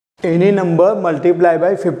any number multiply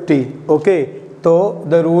by 50. Okay, so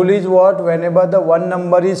the rule is what? Whenever the one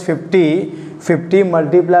number is 50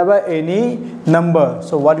 multiply by any number.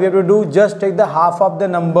 So what we have to do, just take the half of the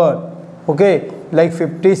number. Okay, like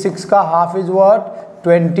 56 ka half is what?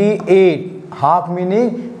 28. Half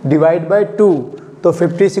meaning divide by 2. So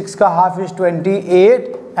 56 ka half is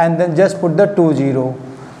 28 and then just put the 20.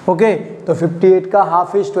 Okay, so 58 ka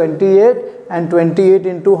half is 28 and 28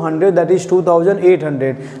 into 100, that is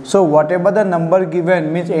 2800. So whatever the number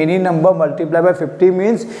given, means any number multiplied by 50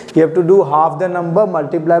 means you have to do half the number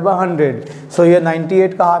multiplied by 100. So here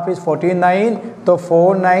 98 ka half is 49, so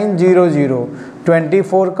 4900.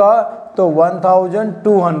 24 ka, so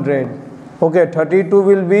 1200. Okay, 32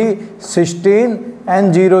 will be 16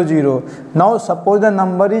 and 00. Now suppose the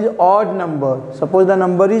number is odd number. Suppose the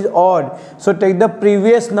number is odd. So take the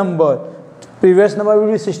previous number. Previous number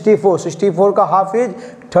will be 64. 64 ka half is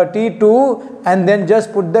 32 and then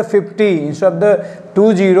just put the 50. Instead of the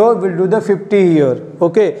 20, we'll do the 50 here.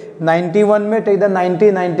 Okay, 91 mein take the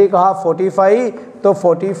 90 ka half 45. So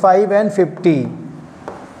 45 and 50.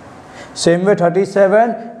 Same way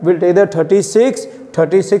 37, we'll take the 36.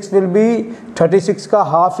 36 will be, 36 ka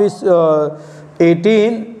half is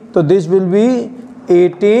 18. So this will be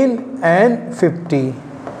 18 and 50.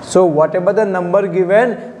 So whatever the number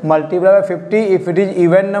given, multiply by 50. If it is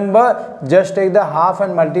even number, just take the half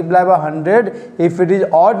and multiply by 100. If it is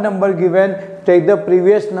odd number given, take the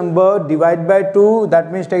previous number, divide by 2.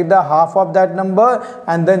 That means take the half of that number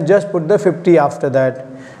and then just put the 50 after that.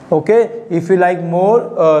 Okay, if you like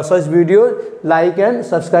more such videos, like and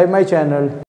subscribe my channel.